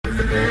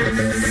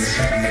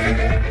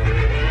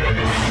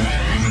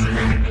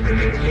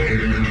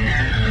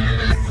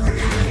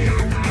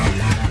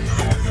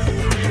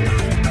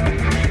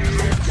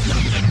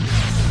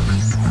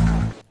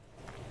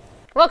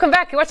Welcome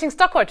back. You're watching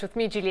Stockwatch with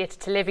me, Juliette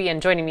Televi,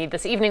 and joining me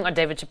this evening are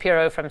David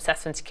Shapiro from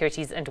Sasfin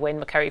Securities and Wayne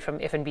McCurry from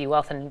FNB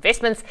Wealth and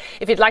Investments.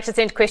 If you'd like to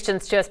send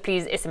questions to us,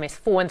 please SMS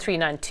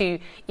 41392,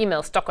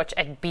 email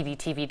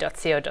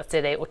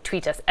stockwatch@bdtv.co.za or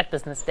tweet us at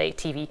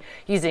BusinessDayTV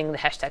using the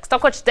hashtag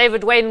Stockwatch.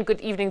 David, Wayne,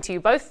 good evening to you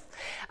both.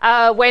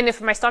 Wayne,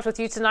 if I may start with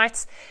you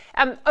tonight.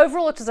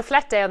 Overall, it was a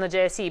flat day on the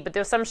JSE, but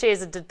there were some shares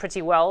that did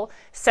pretty well,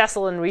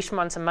 Sasol and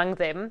Richemont among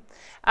them.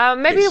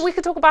 Maybe we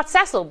could talk about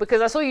Sasol,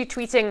 because I saw you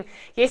tweeting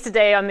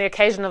yesterday on the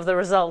occasion of the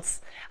results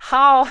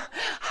how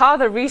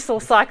the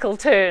resource cycle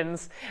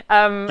turns,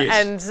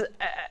 and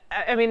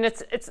I mean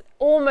it's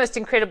almost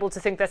incredible to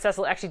think that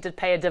Sasol actually did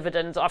pay a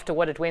dividend after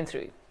what it went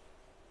through.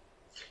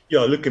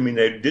 Yeah, look, I mean,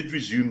 they did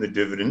resume the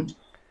dividend.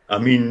 I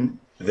mean,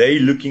 they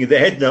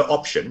had no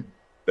option,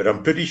 but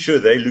I'm pretty sure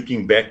they're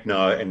looking back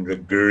now and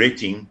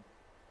regretting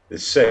the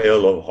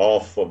sale of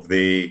half of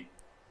their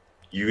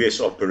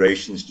US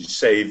operations to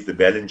save the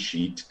balance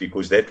sheet,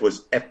 because that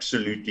was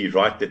absolutely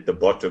right at the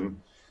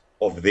bottom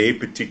of their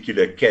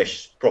particular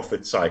cash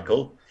profit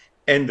cycle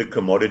and the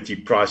commodity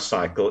price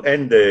cycle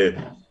and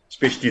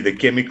especially the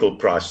chemical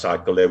price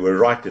cycle. They were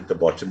right at the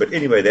bottom. But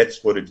anyway,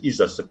 that's what it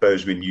is, I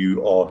suppose, when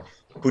you are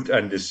put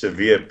under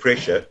severe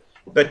pressure.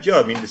 But yeah,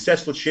 I mean, the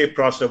Sasol share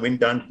price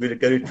went down, will it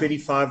go to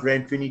 25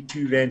 Rand,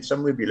 22 Rand,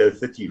 somewhere below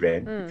 30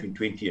 Rand, between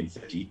 20 and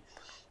 30.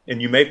 And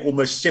you make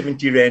almost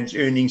 70 Rand's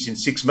earnings in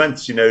 6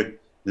 months,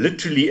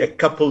 literally a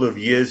couple of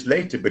years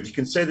later. But you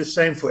can say the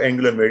same for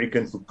Anglo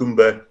American, for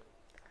Kumba.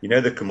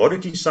 The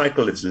commodity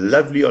cycle, it's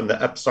lovely on the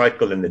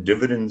upcycle, and the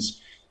dividends,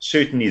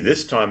 certainly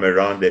this time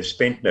around, they've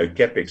spent no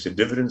capex. The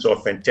dividends are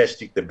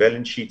fantastic. The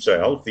balance sheets are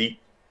healthy.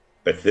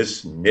 But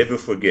this, never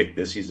forget,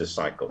 this is a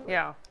cycle.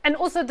 Yeah. And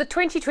also the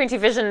 2020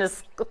 vision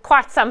is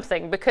quite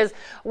something, because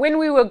when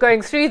we were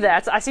going through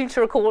that, I seem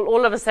to recall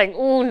all of us saying,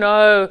 oh,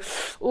 no,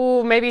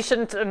 maybe you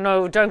shouldn't,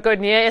 no, don't go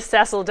near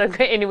Sasol, don't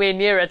go anywhere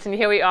near it. And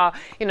here we are,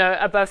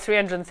 above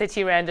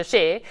 330 Rand a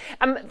share.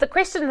 The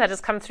question that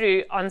has come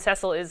through on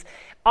Sasol is,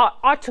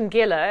 are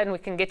Thungela, and we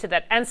can get to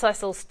that, and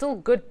Sasol still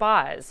good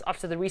buys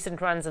after the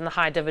recent runs and the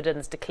high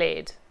dividends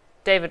declared?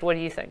 David, what do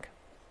you think?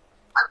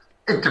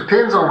 It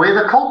depends on where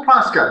the coal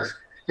price goes.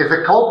 If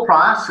the coal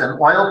price and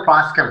oil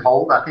price can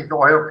hold, I think the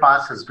oil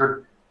price is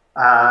good,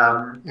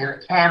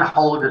 can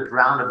hold it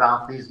round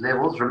about these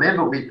levels.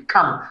 Remember, we've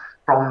come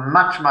from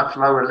much, much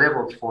lower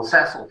levels for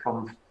Sasol,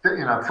 from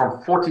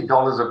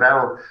 $40 a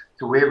barrel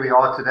to where we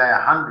are today,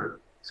 100.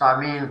 So, I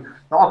mean,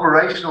 the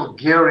operational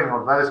gearing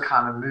of those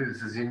kind of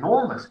moves is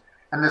enormous.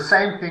 And the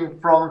same thing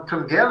from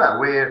Thungela,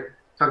 where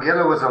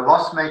Thungela was a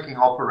loss-making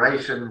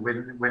operation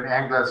when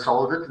Anglo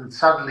sold it, and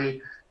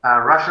suddenly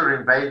Russia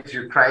invades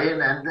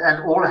Ukraine,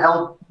 and all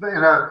hell,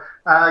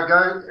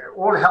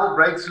 all hell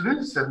breaks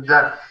loose, and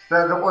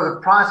the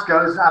price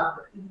goes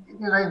up,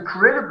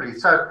 incredibly.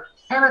 So,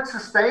 can it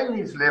sustain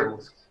these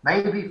levels?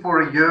 Maybe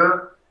for a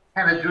year.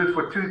 Can it do it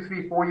for 2,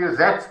 3, 4 years?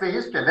 That's the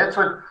history, and that's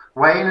what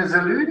Wayne is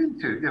alluding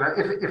to.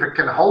 If it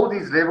can hold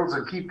these levels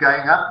and keep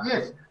going up,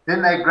 yes,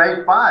 then they're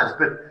great buys.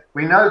 But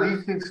we know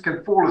these things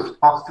can fall as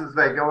fast as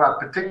they go up,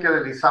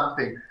 particularly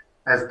something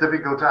as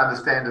difficult to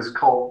understand as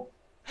coal.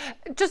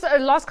 Just a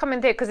last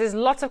comment there, because there's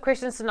lots of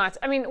questions tonight.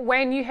 I mean,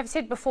 Wayne, you have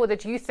said before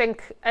that you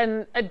think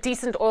a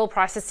decent oil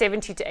price is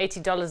 $70 to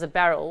 $80 a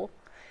barrel.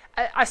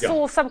 I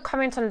saw some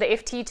comment on the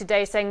FT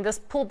today saying this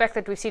pullback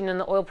that we've seen in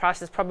the oil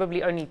price is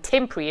probably only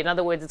temporary. In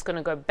other words, it's going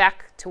to go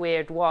back to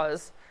where it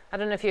was. I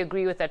don't know if you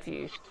agree with that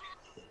view.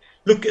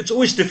 Look, it's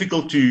always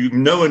difficult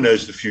no one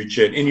knows the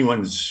future, and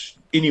anyone's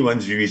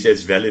view is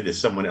as valid as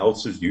someone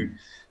else's view.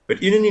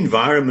 But in an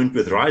environment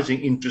with rising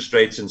interest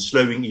rates and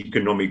slowing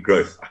economic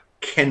growth, I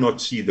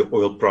cannot see the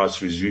oil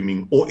price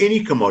resuming, or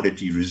any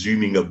commodity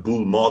resuming, a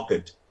bull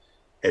market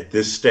at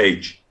this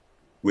stage,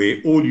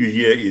 where all you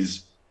hear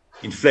is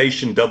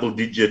inflation,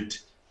 double-digit,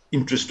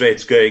 interest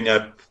rates going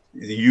up,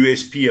 the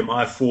US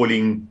PMI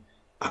falling.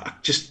 I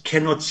just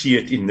cannot see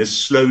it in this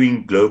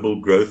slowing global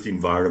growth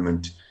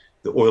environment,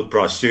 the oil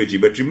price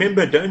surging. But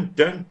remember,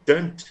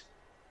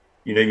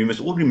 you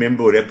must all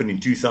remember what happened in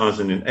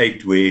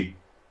 2008, where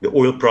the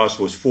oil price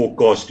was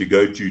forecast to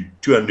go to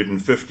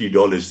 $250,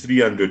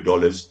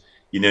 $300.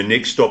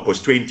 Next stop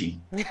was 20.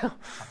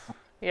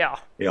 Yeah.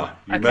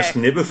 You must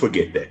never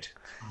forget that.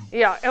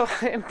 Yeah,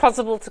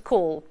 impossible to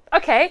call.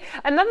 Okay,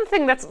 another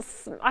thing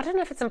I don't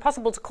know if it's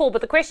impossible to call,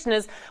 but the question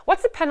is,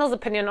 what's the panel's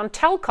opinion on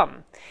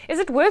Telkom? Is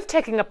it worth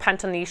taking a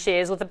punt on these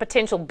shares with a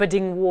potential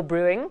bidding war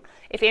brewing?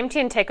 If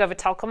MTN take over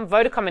Telkom,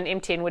 Vodacom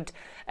and MTN would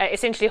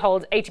essentially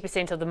hold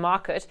 80% of the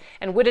market,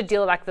 and would a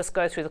deal like this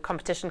go through the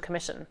Competition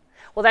Commission?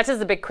 Well, that is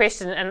the big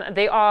question, and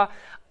there are,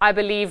 I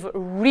believe,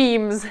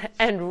 reams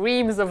and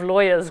reams of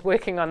lawyers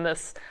working on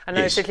this. I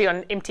know, certainly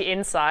on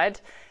MTN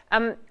side.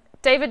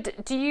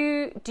 David, do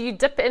you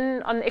dip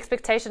in on the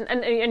expectation?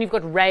 And you've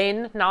got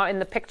Rain now in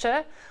the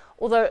picture.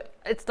 Although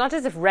it's not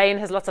as if Rain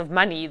has lots of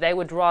money. They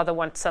would rather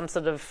want some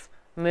sort of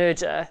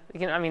merger.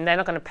 I mean, they're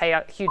not going to pay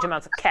out huge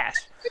amounts of cash.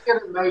 They're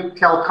going to make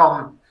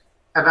Telkom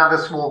another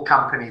small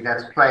company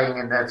that's playing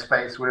in that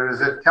space, whereas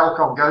if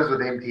Telkom goes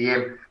with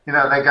MTN,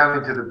 they go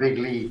into the big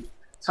league.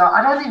 So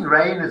I don't think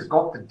Rain has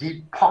got the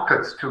deep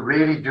pockets to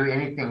really do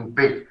anything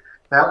big.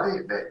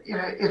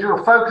 It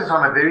will focus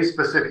on a very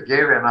specific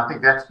area, and I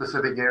think that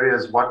specific area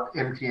is what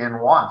MTN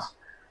wants.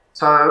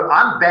 So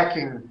I'm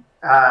backing,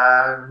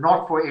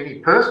 not for any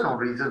personal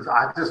reasons,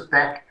 I just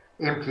back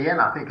MTN.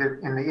 I think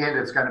in the end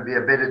it's going to be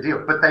a better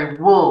deal. But they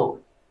will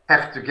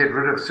have to get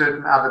rid of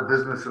certain other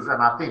businesses,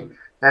 and I think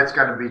that's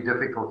going to be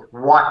difficult.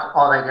 What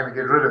are they going to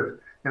get rid of?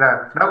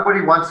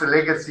 Nobody wants a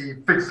legacy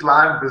fixed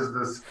line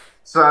business.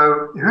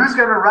 So who's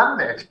going to run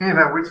that?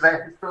 Which they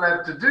still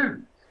have to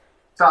do.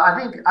 So I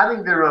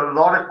think there are a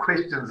lot of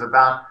questions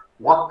about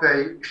what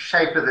the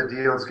shape of the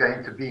deal is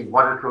going to be,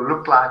 what it will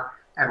look like,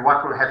 and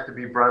what will have to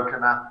be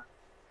broken up.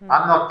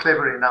 I'm not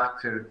clever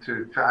enough to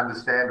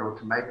understand or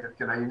to make it.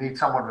 You need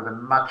someone with a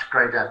much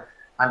greater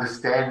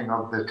understanding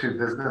of the two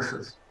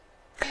businesses.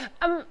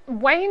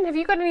 Wayne, have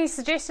you got any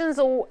suggestions,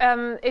 or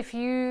if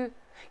you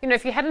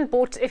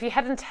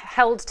hadn't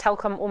held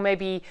Telkom, or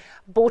maybe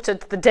bought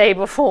it the day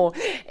before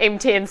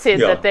MTN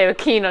said that they were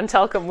keen on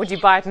Telkom, would you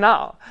buy it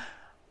now?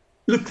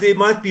 Look, there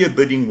might be a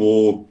bidding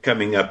war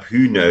coming up,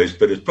 who knows,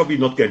 but it's probably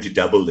not going to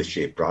double the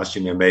share price.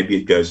 Maybe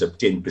it goes up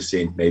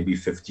 10%, maybe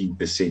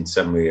 15%,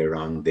 somewhere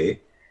around there.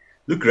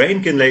 Look,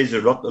 Rain can raise a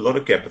lot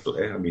of capital.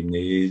 I mean,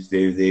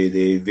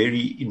 they're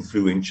very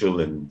influential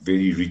and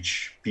very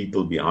rich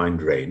people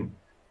behind Rain.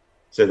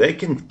 So they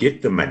can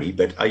get the money,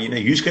 but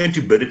who's going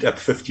to bid it up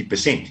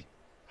 50%?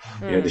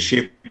 The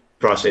share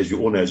price, as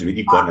you all know, has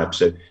already gone up.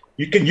 So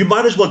you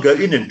might as well go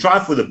in and try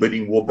for the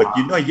bidding war, but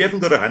you haven't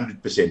got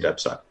 100%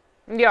 upside.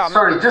 Yeah.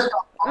 Sorry, just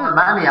on the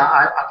money,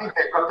 I think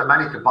they've got the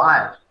money to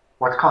buy it.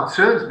 What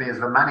concerns me is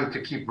the money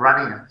to keep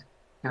running it.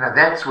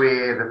 That's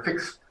where the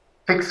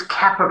fixed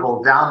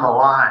capital down the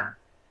line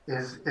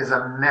is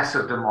a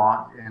massive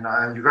demand.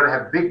 And you've got to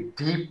have big,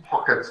 deep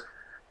pockets.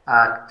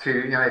 If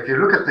you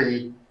look at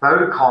the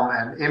Vodacom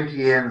and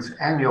MTN's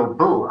annual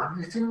bill, I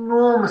mean, it's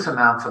enormous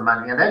amounts of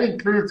money, and that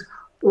includes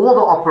all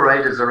the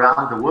operators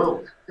around the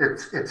world.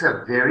 It's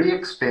a very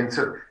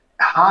expensive,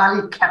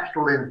 highly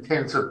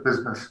capital-intensive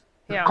business.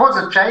 Yeah.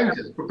 Because it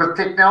changes, because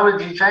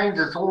technology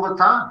changes all the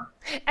time.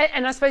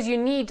 And I suppose you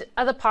need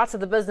other parts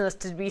of the business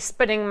to be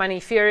spinning money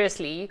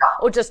furiously,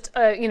 or just,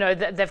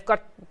 they've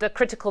got the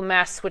critical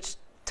mass, which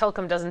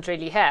Telkom doesn't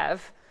really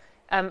have,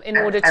 in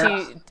order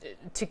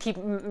to keep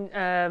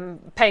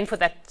paying for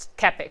that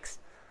capex.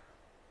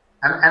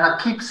 And I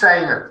keep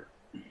saying it,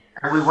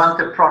 and we want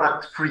the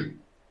product free.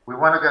 We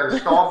want to go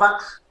to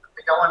Starbucks.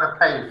 We don't want to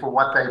pay for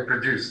what they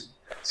produce.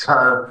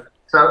 So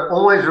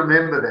always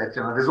remember that.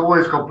 There's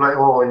always complaint.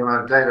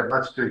 Data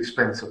much too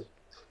expensive.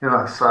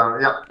 So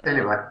yeah.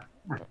 Anyway.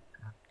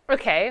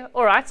 Okay,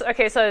 all right.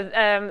 Okay, so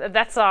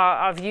that's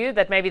our view,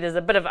 that maybe there's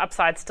a bit of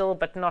upside still,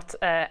 but not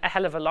a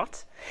hell of a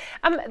lot.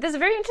 There's a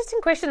very interesting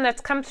question that's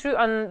come through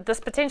on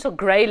this potential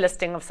grey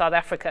listing of South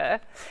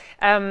Africa.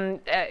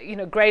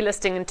 Grey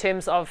listing in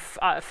terms of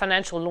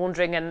financial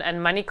laundering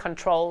and money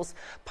controls,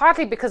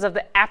 partly because of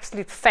the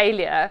absolute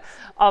failure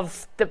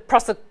of the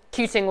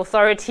prosecuting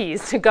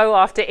authorities to go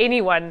after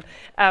anyone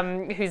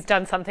who's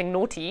done something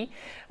naughty.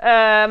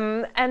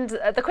 And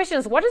the question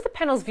is, what is the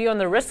panel's view on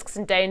the risks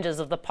and dangers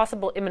of the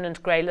possible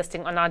imminent grey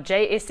listing on our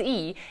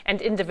JSE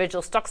and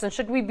individual stocks, and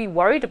should we be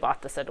worried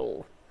about this at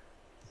all?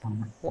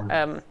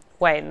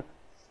 Wayne?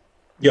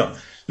 Yeah,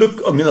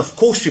 look, I mean, of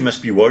course we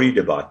must be worried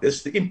about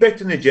this. The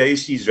impact on the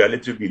JSE is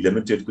relatively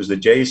limited because the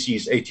JSE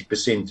is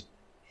 80%,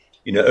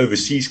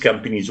 overseas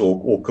companies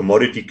or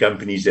commodity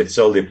companies that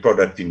sell their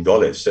product in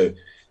dollars. So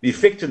the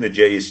effect on the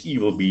JSE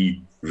will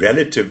be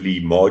relatively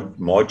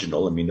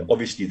marginal. I mean,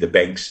 obviously the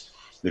banks,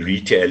 the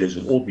retailers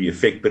will all be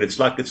affected, but it's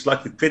like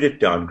the credit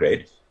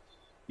downgrade.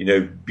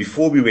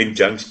 Before we went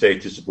junk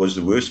status, it was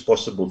the worst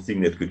possible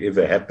thing that could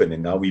ever happen,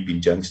 and now we've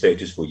been junk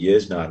status for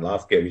years now, and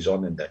life carries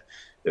on, and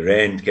the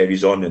rand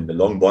carries on, and the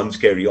long bonds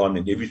carry on,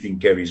 and everything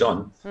carries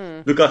on.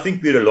 Look, I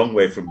think we're a long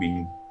way from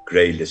being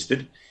grey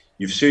listed.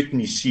 You've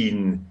certainly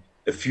seen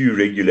a few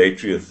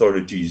regulatory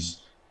authorities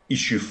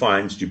issue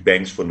fines to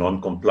banks for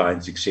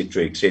non-compliance,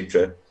 etc.,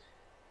 etc.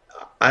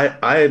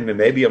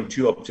 Maybe I'm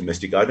too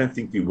optimistic. I don't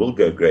think we will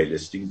go grey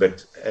listing,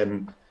 but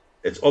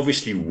it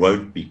obviously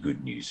won't be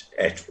good news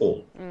at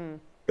all.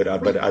 But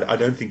I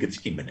don't think it's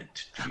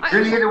imminent.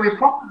 Julieta, we're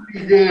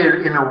probably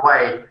there in a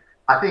way.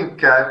 I think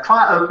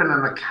try open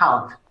an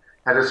account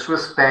at a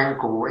Swiss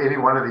bank or any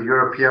one of the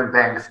European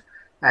banks,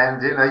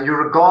 and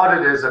you're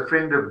regarded as a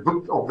friend of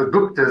the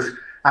Guptas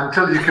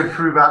until you can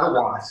prove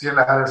otherwise.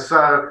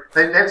 So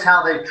that's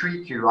how they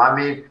treat you. I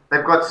mean,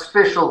 they've got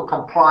special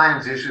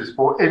compliance issues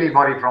for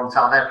anybody from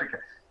South Africa.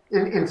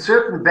 In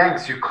certain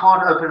banks, you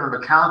can't open an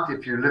account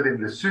if you live in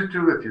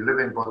Lesotho, if you live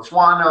in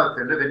Botswana, if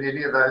you live in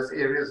any of those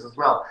areas as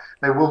well.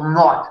 They will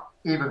not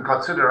even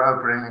consider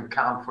opening an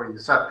account for you.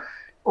 So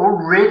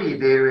already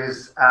there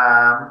is,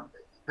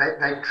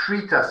 they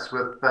treat us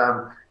with,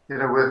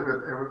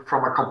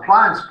 from a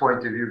compliance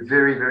point of view,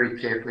 very, very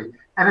carefully.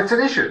 And it's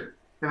an issue.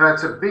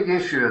 It's a big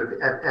issue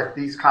at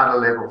these kind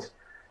of levels.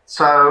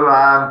 So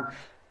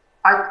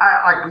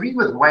I agree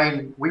with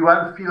Wayne. We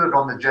won't feel it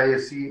on the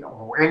JSE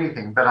or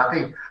anything, but I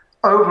think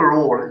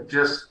overall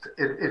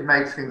it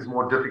makes things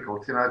more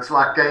difficult. It's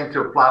like going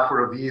to apply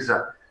for a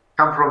visa.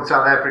 Come from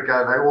South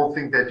Africa, they all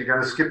think that you're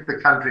going to skip the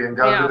country and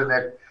go live in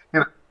that,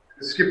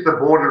 skip the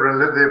border and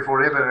live there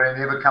forever and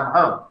never come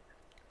home.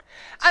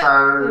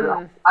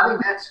 So I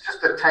think that's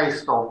just a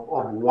taste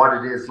of what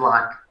it is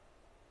like.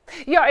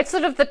 Yeah, it's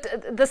sort of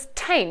this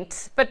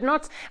taint, but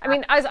not. I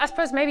mean, I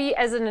suppose maybe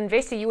as an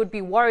investor, you would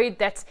be worried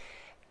that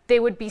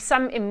there would be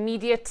some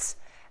immediate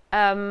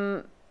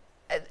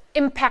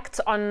impact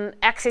on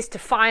access to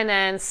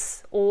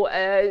finance or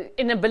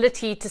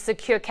inability to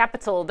secure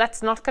capital.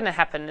 That's not going to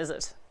happen, is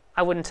it?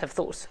 I wouldn't have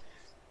thought.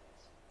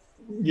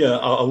 Yeah,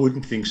 I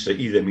wouldn't think so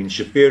either. I mean,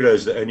 Shapiro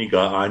is the only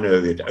guy I know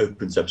that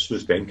opens up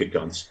Swiss bank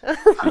accounts.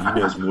 So he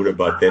knows more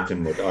about that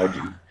than what I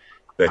do.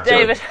 But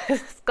David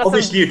has got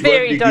obviously some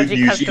very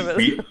dodgy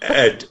customers.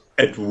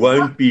 It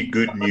won't be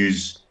good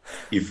news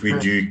if we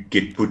do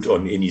get put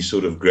on any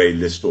sort of grey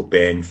list or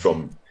banned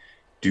from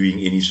doing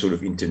any sort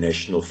of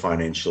international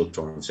financial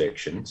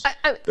transactions.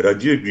 But I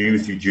do agree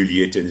with you,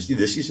 Julieta.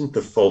 This isn't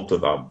the fault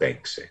of our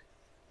banks.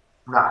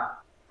 No.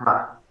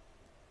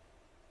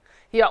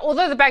 Yeah,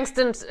 although the banks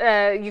didn't,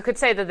 you could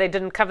say that they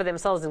didn't cover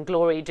themselves in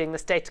glory during the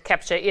state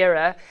capture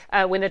era,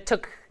 when it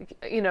took,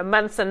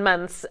 months and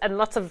months and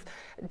lots of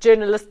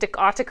journalistic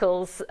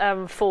articles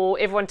for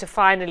everyone to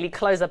finally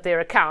close up their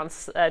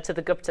accounts to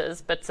the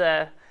Guptas.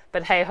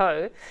 But hey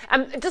ho.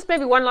 Just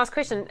maybe one last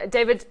question,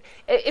 David.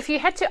 If you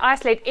had to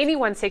isolate any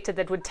one sector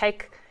that would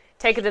take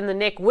it in the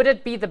neck, would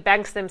it be the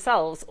banks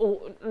themselves,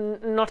 or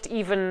not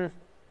even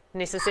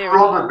necessarily?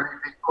 Probably,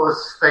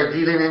 because they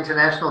deal in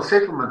international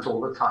settlements all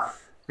the time.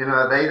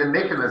 They're the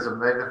mechanism,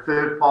 they're the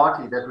third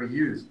party that we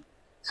use.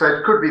 So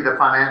it could be the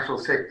financial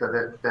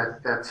sector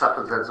that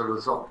suffers as a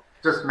result.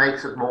 Just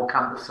makes it more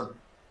cumbersome.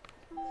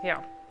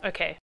 Yeah,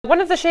 okay.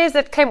 One of the shares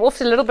that came off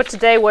a little bit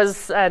today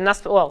was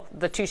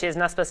the two shares,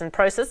 Naspers and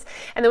Prosus.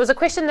 And there was a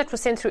question that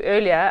was sent through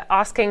earlier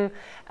asking,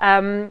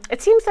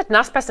 it seems that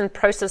Naspers and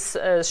Prosus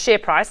share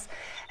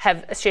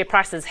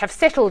prices have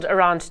settled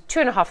around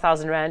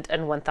 2,500 Rand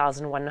and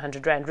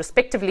 1,100 Rand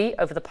respectively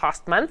over the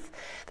past month.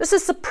 This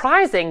is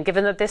surprising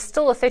given that there's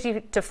still a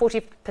 30 to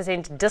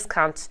 40%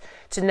 discount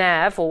to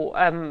NAV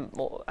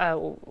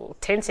or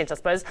 10 cents, I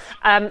suppose.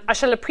 I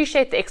shall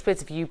appreciate the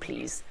expert's view,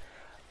 please.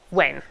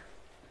 Wayne.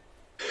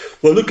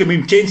 Well, look, I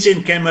mean,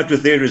 Tencent came out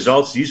with their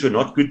results. These were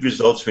not good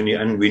results when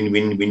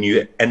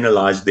you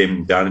analyze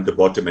them down at the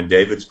bottom, and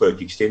David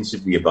spoke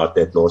extensively about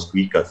that last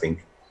week, I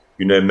think.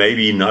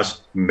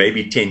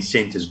 Maybe 10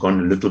 cent has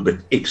gone a little bit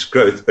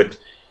ex-growth, but,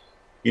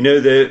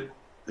 the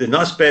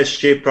Naspers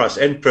share price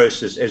and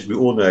Prosus, as we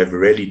all know, have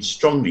rallied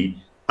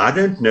strongly. I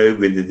don't know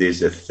whether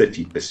there's a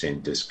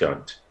 30%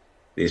 discount.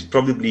 There's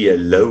probably a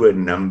lower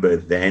number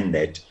than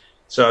that.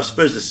 So I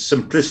suppose the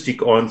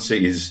simplistic answer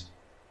is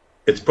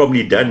it's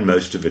probably done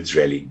most of its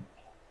rallying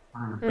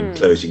and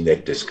closing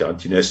that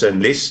discount. So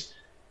unless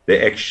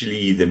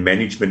the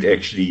management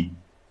actually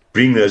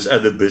bring those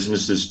other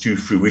businesses to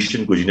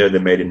fruition, because they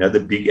made another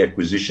big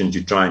acquisition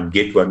to try and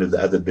get one of the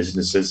other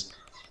businesses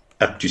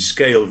up to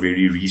scale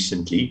very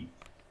recently,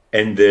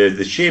 and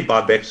the share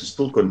buybacks are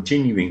still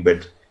continuing,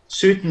 but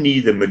certainly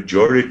the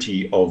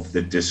majority of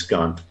the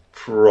discount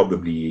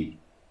probably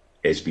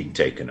has been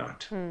taken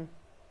out.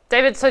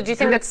 David, so do you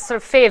think that's sort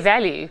of fair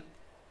value?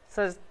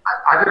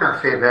 I don't know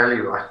fair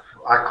value.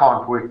 I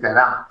can't work that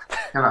out.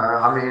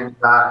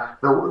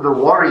 The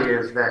worry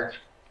is that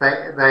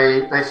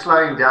they're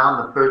slowing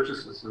down the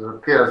purchases. It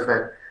appears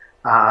that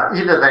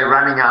either they're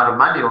running out of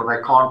money or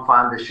they can't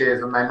find the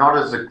shares, and they're not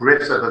as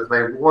aggressive as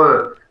they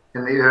were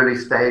in the early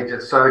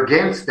stages. So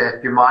against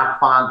that, you might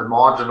find the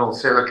marginal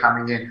seller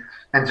coming in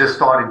and just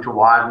starting to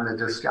widen the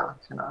discount.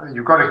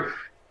 You've got to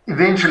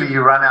eventually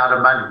you run out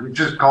of money. You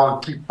just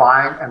can't keep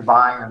buying and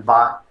buying and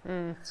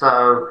buying.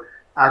 So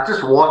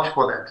just watch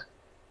for that.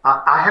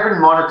 I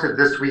haven't monitored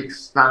this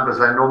week's numbers.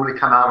 They normally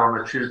come out on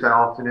a Tuesday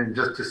afternoon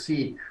just to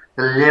see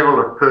the level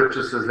of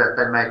purchases that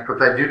they make, but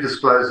they do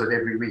disclose it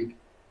every week.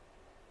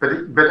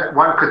 But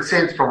one could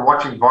sense from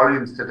watching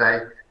volumes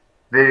today,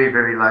 very,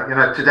 very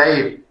low.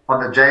 Today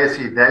on the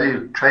JSE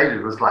value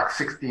traded was like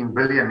 16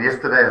 billion.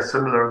 Yesterday, a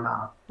similar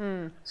amount.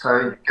 So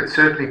you can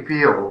certainly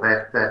feel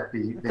that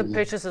the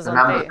purchases the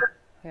on there.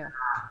 Yeah.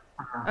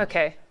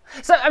 Okay.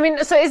 So,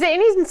 is there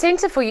any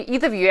incentive for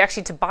either of you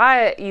actually to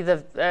buy either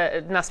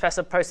Naspers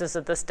or Prosus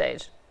at this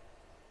stage?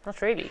 Not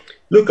really.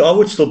 Look, I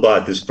would still buy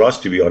at this price,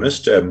 to be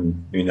honest. I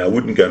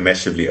wouldn't go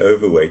massively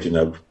overweight,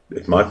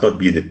 it might not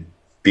be the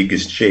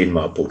biggest share in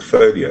my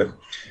portfolio,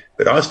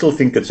 but I still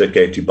think it's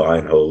okay to buy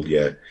and hold.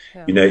 Yeah.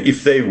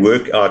 If they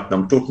work out, and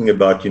I'm talking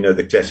about,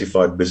 the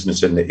classified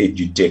business and the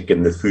edutech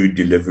and the food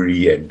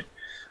delivery and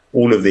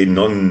all of their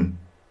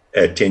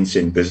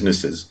non-Tencent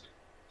businesses,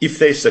 if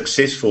they're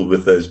successful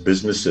with those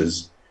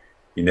businesses,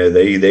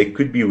 they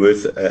could be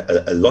worth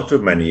a lot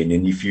of money. And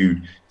then if you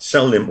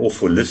sell them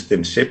off or list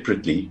them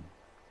separately,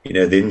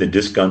 then the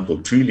discount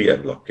will truly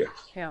unlock.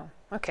 Yeah.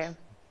 Okay.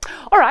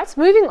 All right,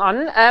 moving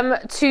on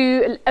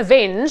to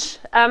Avenge,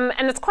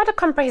 and it's quite a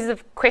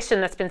comprehensive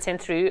question that's been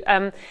sent through.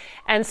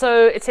 And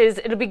so it says,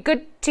 it'll be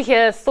good to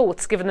hear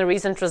thoughts given the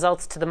recent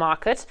results to the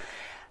market.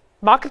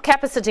 Market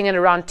cap is sitting at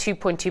around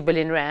 2.2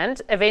 billion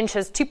rand. Avenge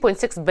has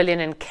 2.6 billion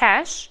in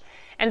cash,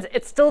 and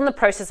it's still in the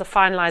process of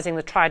finalizing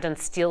the Trident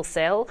Steel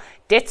sale.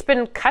 Debt's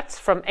been cut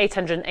from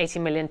 880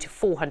 million to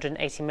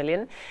 480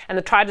 million, and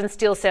the Trident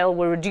Steel sale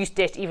will reduce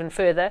debt even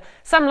further.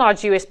 Some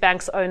large US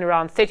banks own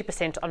around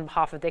 30% on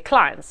behalf of their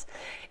clients.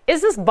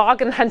 Is this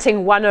bargain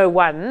hunting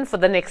 101 for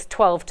the next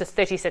 12 to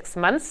 36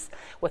 months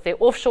with their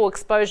offshore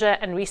exposure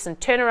and recent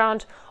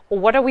turnaround, or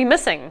what are we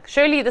missing?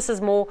 Surely this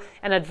is more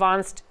an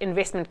advanced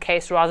investment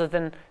case rather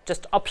than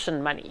just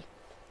option money.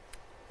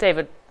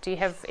 David, do you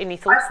have any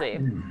thoughts there?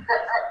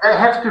 They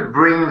have to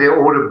bring their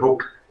order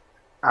book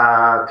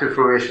to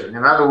fruition.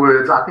 In other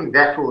words, I think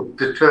that will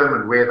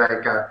determine where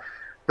they go.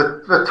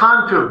 The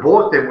time to have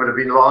bought them would have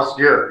been last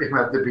year,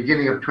 at the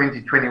beginning of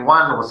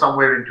 2021 or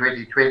somewhere in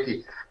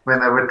 2020, when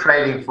they were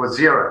trading for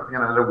zero,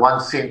 the 1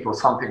 cent or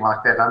something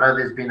like that. I know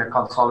there's been a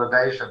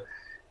consolidation.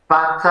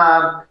 But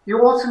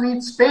you also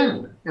need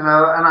spend, and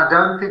I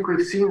don't think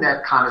we've seen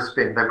that kind of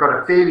spend. They've got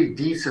a fairly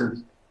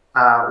decent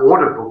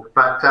order book,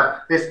 but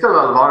there's still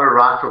a lot of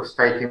write-offs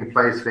taking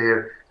place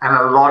there and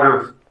a lot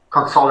of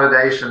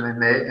consolidation in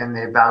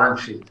their balance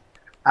sheet.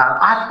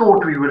 I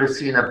thought we would have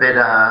seen a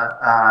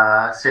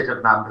better set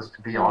of numbers,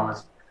 to be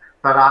honest.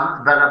 But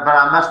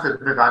I must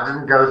admit, I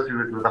didn't go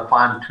through it with a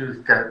fine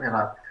tooth comb,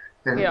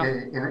 in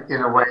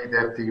a way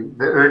that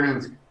the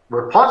earnings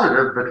were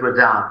positive but were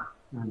down.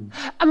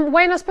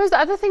 Wayne, I suppose the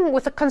other thing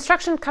with a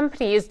construction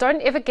company is don't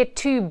ever get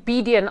too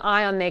beady an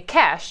eye on their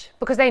cash,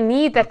 because they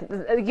need that,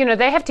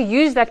 they have to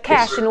use that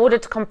cash in order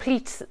to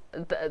complete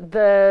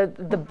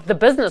the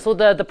business or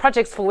the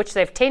projects for which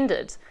they've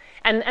tendered.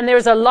 And there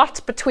is a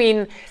lot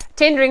between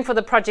tendering for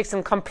the projects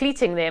and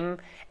completing them.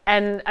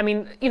 And I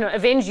mean,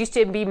 Avenge used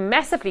to be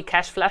massively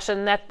cash flush,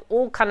 and that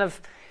all kind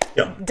of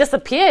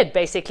disappeared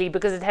basically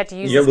because it had to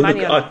use this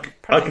money on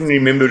I can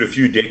remember a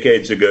few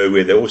decades ago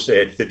where they also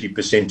had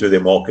 30% of their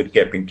market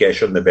cap in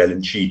cash on the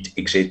balance sheet,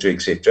 etc.,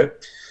 etc.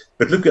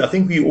 But look, I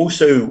think we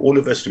also, all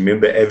of us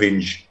remember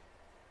Avenge,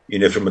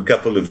 from a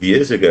couple of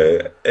years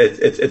ago.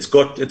 It's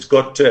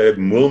got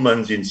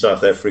Moolmans in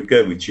South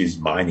Africa, which is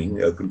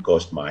mining, open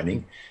cast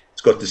mining.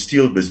 It's got the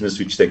steel business,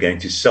 which they're going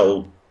to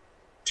sell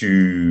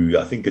to,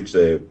 I think it's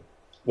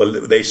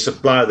they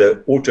supply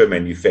the auto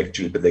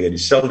manufacturers, but they're going to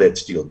sell that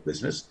steel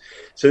business.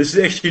 So this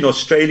is actually an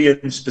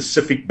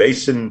Australian-specific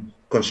basin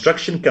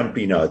construction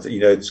company now.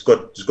 It's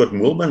got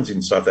Moolmans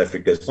in South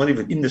Africa. It's not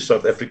even in the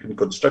South African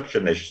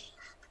construction.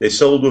 They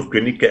sold off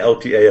Grinica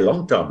LTA a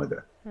long time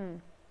ago.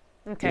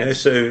 Okay.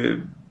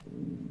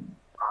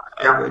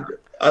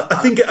 I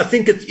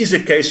think it is a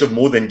case of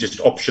more than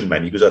just option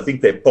money, because I think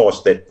they're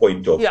past that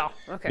point of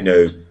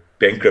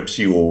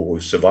bankruptcy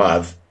or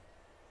survive.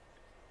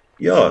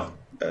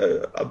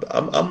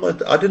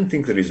 I didn't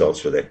think the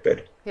results were that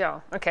bad. Yeah,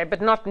 okay,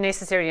 but not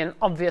necessarily an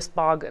obvious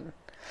bargain.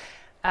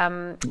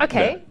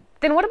 Okay, no.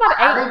 Then what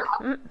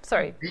about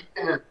sorry? Being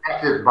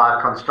impacted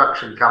by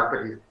construction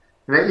companies.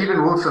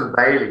 Even Wilson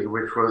Bailey,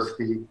 which was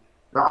the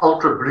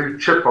ultra blue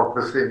chip,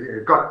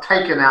 obviously, got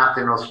taken out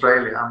in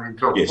Australia. I mean,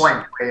 to a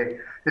point where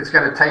it's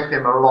going to take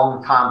them a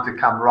long time to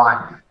come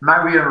right.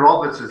 Marion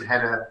Roberts has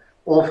had an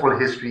awful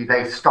history.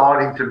 They're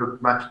starting to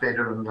look much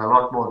better and a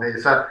lot more there.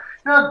 So,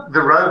 the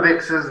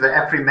Robexes, the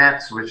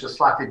Afrimats, which are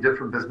slightly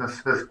different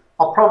businesses,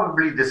 are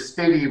probably the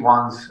steady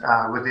ones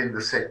within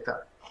the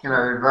sector.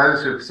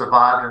 Those who've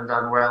survived and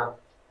done well.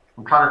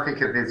 I'm trying to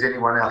think if there's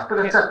anyone else.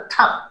 But it's a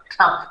tough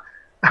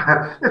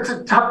it's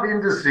a tough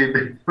industry,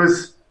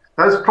 because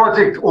those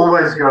projects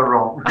always go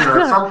wrong.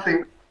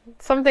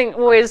 Something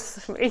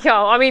always,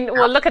 I mean,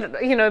 well, look at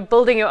it,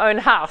 building your own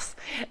house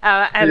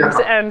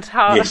and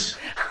how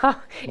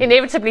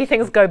inevitably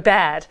things go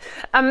bad.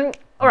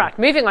 All right,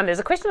 moving on. There's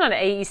a question on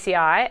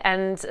AECI,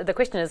 and the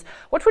question is,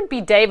 what would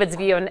be David's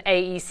view on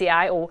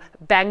AECI, or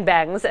bang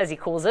bangs, as he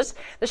calls it?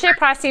 The share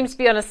price seems to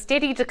be on a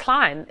steady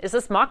decline. Is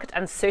this market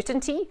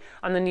uncertainty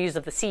on the news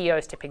of the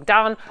CEO stepping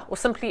down, or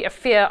simply a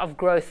fear of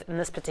growth in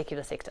this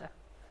particular sector?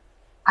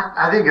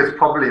 I think it's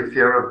probably a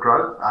fear of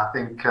growth. I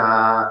think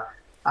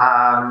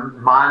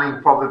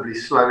mining probably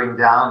slowing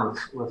down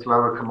with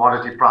lower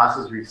commodity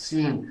prices. We've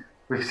seen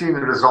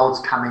the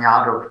results coming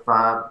out of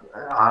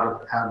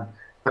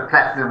the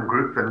Platinum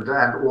Group and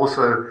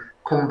also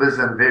Kumba's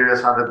and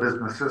various other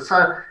businesses.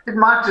 So it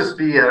might just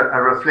be a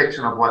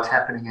reflection of what's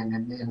happening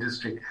in the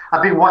industry.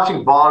 I've been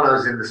watching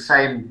Barlows in the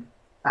same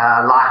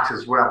light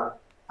as well.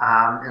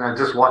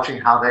 Just watching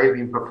how they've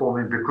been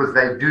performing, because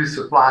they do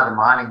supply the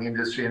mining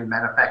industry and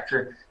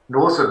manufacturing, and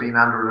also been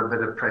under a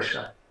bit of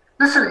pressure.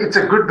 Listen, it's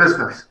a good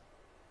business.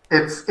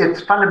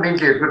 It's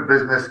fundamentally a good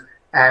business,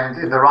 and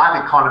in the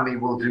right economy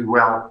will do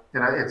well.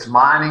 It's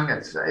mining,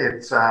 it's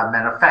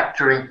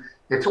manufacturing.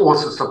 It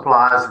also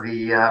supplies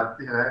the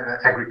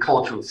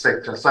agricultural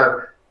sector.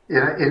 So,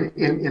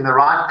 in the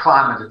right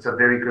climate, it's a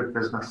very good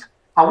business.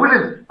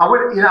 I'm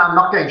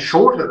not going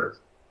short of it.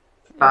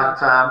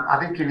 But I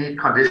think you need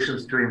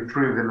conditions to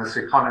improve in this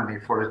economy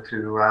for it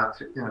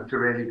to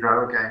really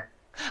grow again.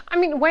 I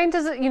mean, Wayne,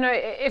 does it,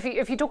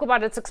 if you talk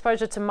about its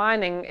exposure to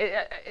mining,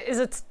 is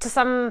it to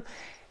some,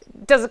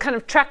 does it kind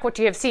of track what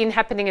you have seen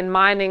happening in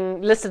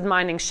mining, listed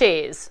mining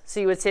shares? So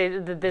you would say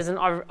that there's an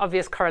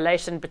obvious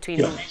correlation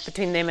between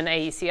them and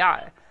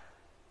AECI.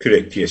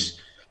 Correct, yes.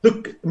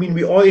 Look, I mean,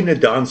 we are in a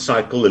down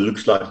cycle, it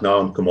looks like now,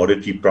 on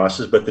commodity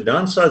prices, but the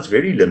downside's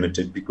very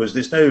limited because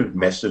there's no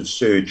massive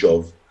surge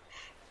of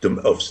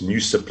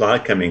new supply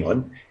coming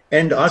on.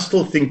 And I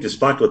still think,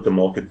 despite what the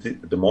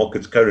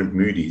market's current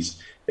mood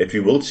is, that we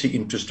will see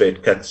interest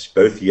rate cuts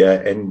both here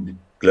and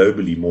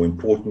globally, more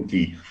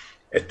importantly,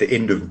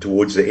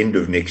 towards the end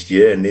of next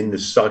year, and then the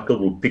cycle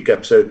will pick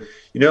up. So,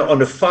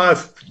 on a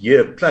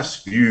 5-year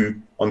plus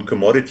view on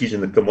commodities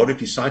and the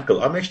commodity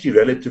cycle, I'm actually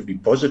relatively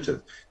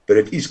positive, but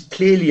it is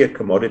clearly a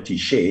commodity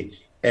share.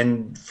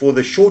 And for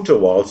the shorter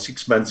while,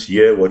 6 months,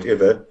 year,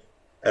 whatever,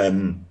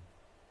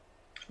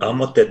 I'm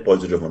not that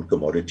positive on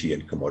commodity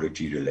and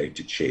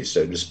commodity-related shares.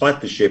 So despite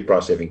the share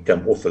price having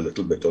come off a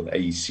little bit on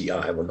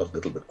AECI, well, not a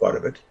little bit, quite a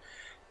bit,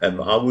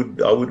 I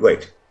would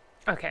wait.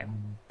 Okay.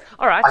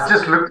 All right. I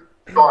just looked.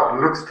 God,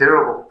 it looks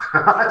terrible.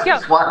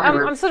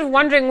 I'm sort of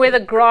wondering where the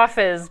graph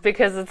is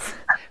because it's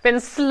been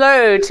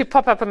slow to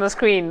pop up on the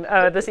screen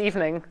this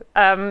evening.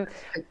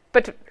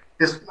 But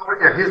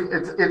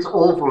it's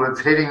awful. It's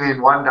heading in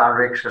one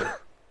direction,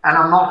 and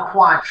I'm not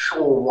quite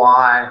sure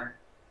why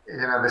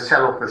the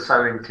sell-off is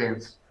so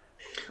intense.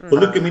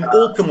 Well, look, I mean,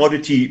 all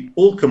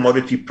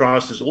commodity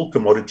prices, all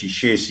commodity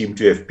shares seem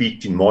to have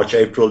peaked in March,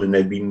 April, and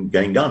they've been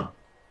going down.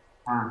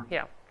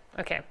 Yeah.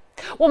 Okay.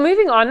 Well,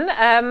 moving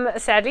on,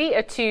 sadly,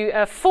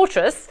 to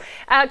Fortress.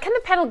 Can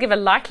the panel give a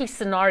likely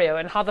scenario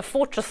and how the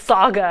Fortress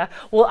saga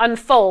will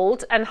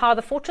unfold and how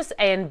the Fortress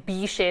A and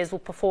B shares will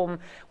perform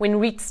when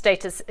REIT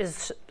status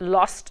is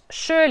lost?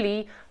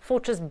 Surely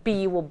Fortress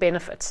B will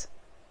benefit.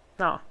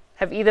 Now,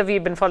 have either of you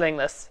been following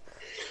this?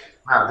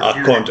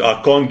 I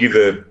can't give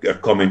a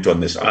comment on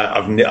this.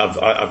 I've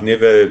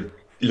never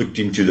looked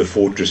into the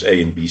Fortress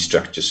A and B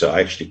structure, so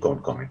I actually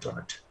can't comment on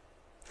it.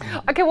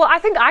 Okay, well, I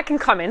think I can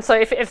comment. So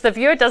if the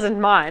viewer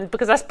doesn't mind,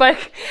 because I spoke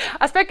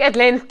at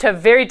length to a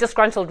very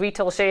disgruntled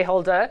retail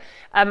shareholder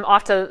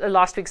after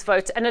last week's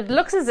vote, and it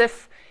looks as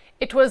if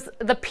it was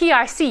the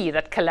PIC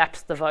that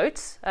collapsed the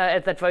vote,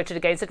 that voted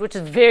against it, which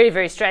is very,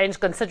 very strange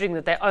considering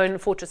that they own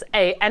Fortress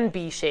A and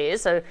B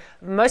shares, so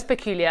most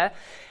peculiar.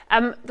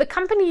 The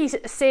company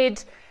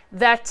said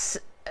that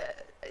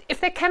if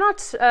they cannot,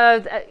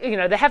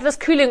 they have this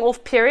cooling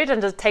off period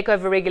under the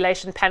takeover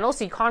regulation panel,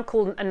 so you can't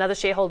call another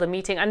shareholder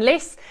meeting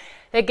unless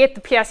they get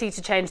the PIC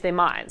to change their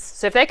minds.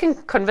 So if they can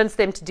convince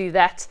them to do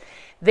that,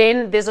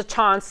 then there's a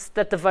chance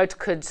that the vote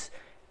could,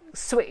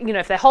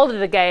 if they hold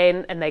it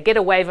again and they get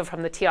a waiver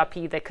from the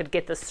TRP, they could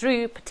get this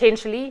through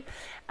potentially.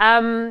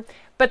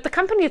 But the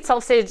company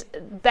itself said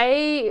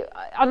they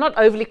are not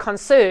overly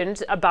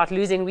concerned about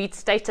losing REIT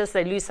status.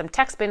 They lose some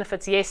tax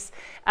benefits, yes,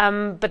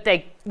 but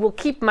they will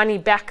keep money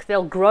back.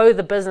 They'll grow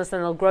the business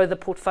and they'll grow the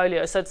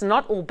portfolio. So it's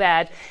not all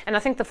bad. And I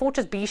think the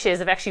Fortress B shares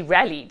have actually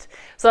rallied.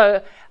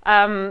 So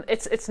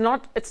it's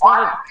not.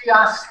 Why did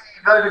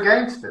PIC vote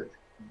against it?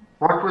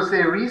 What was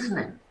their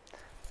reasoning?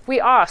 We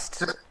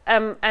asked,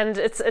 and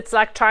it's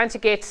like trying to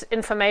get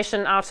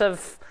information out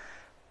of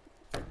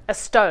a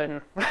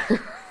stone.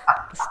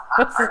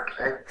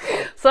 Okay.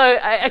 So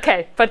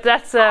okay, but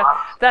that's the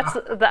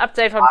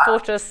update on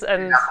Fortress,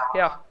 and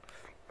yeah.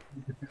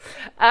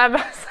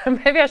 So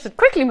maybe I should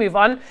quickly move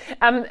on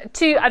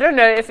to, I don't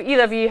know if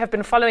either of you have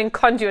been following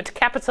Conduit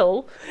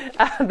Capital.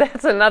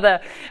 That's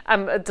another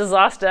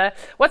disaster.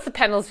 What's the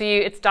panel's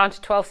view? It's down to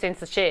 12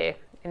 cents a share.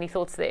 Any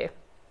thoughts there?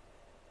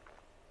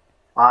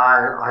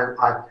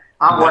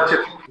 I'm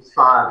watching from the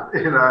side.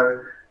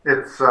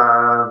 It's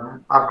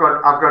I've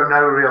got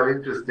no real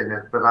interest in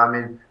it, but I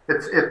mean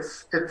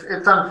it's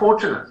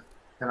unfortunate.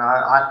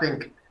 I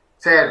think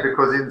sad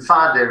because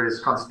inside there is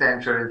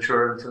Constantia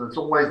Insurance, and it's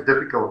always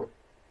difficult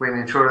when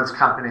insurance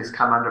companies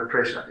come under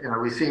pressure.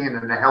 We're seeing it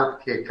in a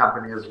healthcare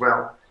company as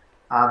well.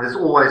 There's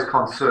always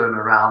concern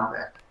around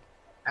that,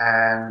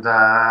 and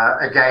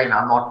again,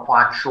 I'm not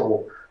quite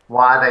sure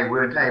why they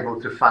weren't able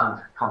to fund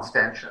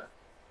Constantia.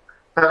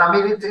 But I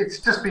mean, it's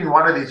just been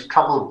one of these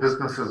troubled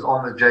businesses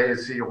on the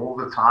JSE all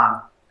the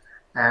time,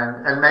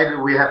 and maybe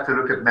we have to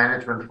look at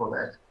management for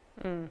that.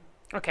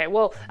 Okay,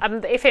 well,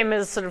 the FM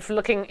is sort of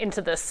looking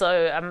into this,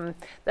 so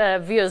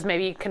the viewers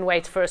maybe can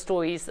wait for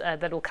stories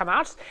that will come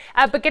out.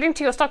 But getting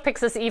to your stock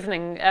picks this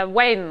evening,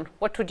 Wayne,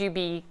 what would you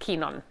be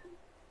keen on?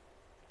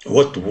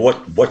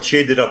 What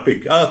share did I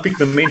pick? I picked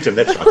Momentum.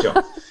 That's right.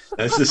 Yeah.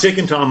 It's the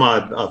second time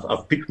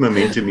I've picked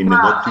Momentum in the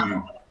not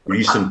too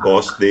recent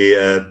past.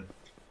 The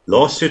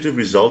last set of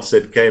results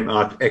that came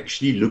out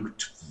actually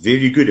looked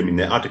very good. I mean,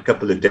 they're out a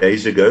couple of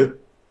days ago.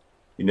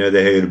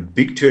 They had a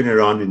big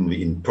turnaround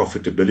in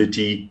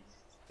profitability.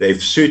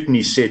 They've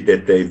certainly said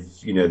that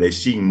they're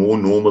seeing more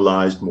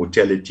normalized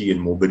mortality and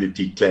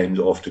morbidity claims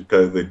after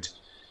COVID.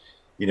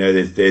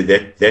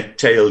 That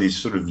tail is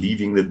sort of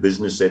leaving the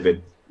business. They've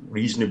had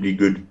reasonably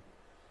good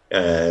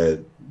uh,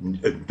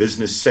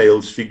 business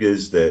sales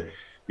figures, the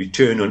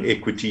return on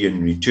equity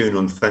and return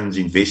on funds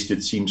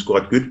invested seems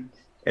quite good.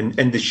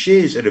 And the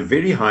shares at a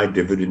very high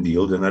dividend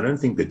yield, and I don't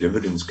think the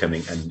dividend's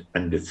coming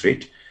under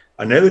threat.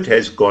 I know it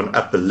has gone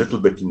up a little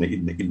bit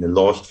in the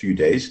last few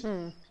days,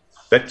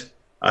 but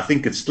I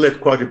think it's still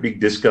at quite a big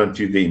discount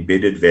to the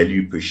embedded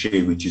value per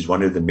share, which is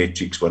one of the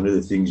metrics, one of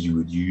the things you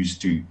would use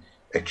to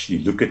actually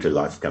look at a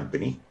life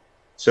company.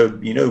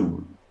 So,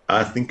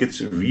 I think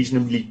it's a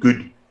reasonably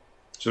good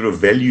sort of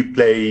value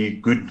play,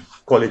 good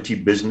quality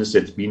business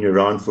that's been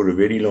around for a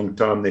very long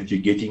time that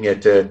you're getting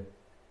at a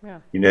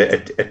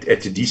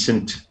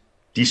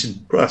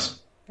decent price.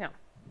 Yeah.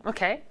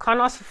 Okay. Can't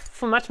ask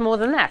for much more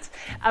than that.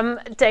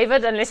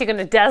 David, unless you're going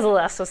to dazzle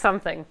us or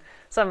something,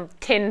 some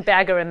 10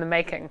 bagger in the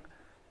making.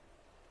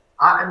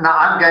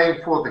 I'm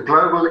going for the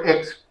Global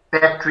X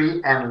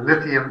Battery and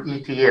Lithium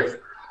ETF.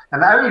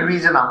 And the only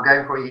reason I'm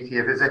going for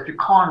ETF is that you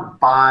can't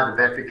buy the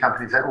battery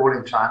companies. They're all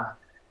in China.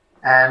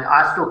 And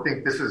I still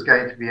think this is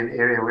going to be an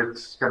area where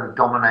it's going to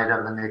dominate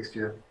over the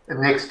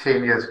next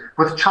 10 years,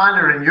 with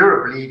China and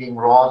Europe leading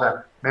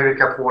rather,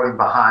 America falling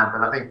behind.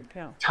 But I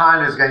think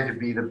China is going to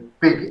be the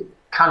big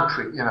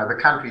country, the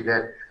country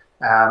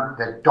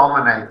that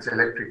dominates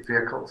electric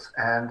vehicles.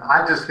 And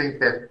I just think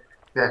that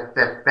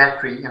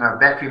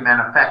battery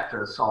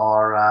manufacturers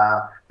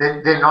are,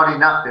 they're not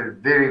enough. They're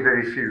very,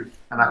 very few.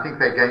 And I think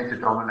they're going to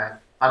dominate.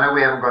 I know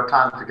we haven't got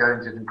time to go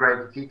into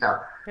great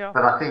detail,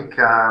 but I think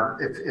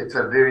it's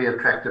a very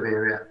attractive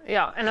area.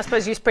 Yeah, and I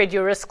suppose you spread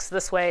your risks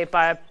this way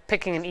by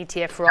picking an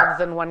ETF rather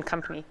than one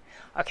company.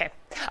 Okay.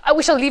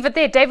 We shall leave it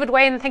there. David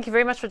Wayne, thank you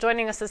very much for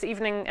joining us this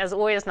evening. As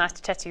always, nice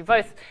to chat to you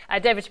both.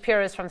 David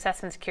Shapiro is from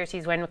Sasfin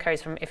Securities. Wayne McCurry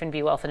is from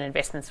FNB Wealth and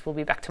Investments. We'll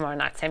be back tomorrow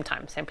night, same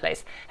time, same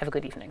place. Have a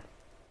good evening.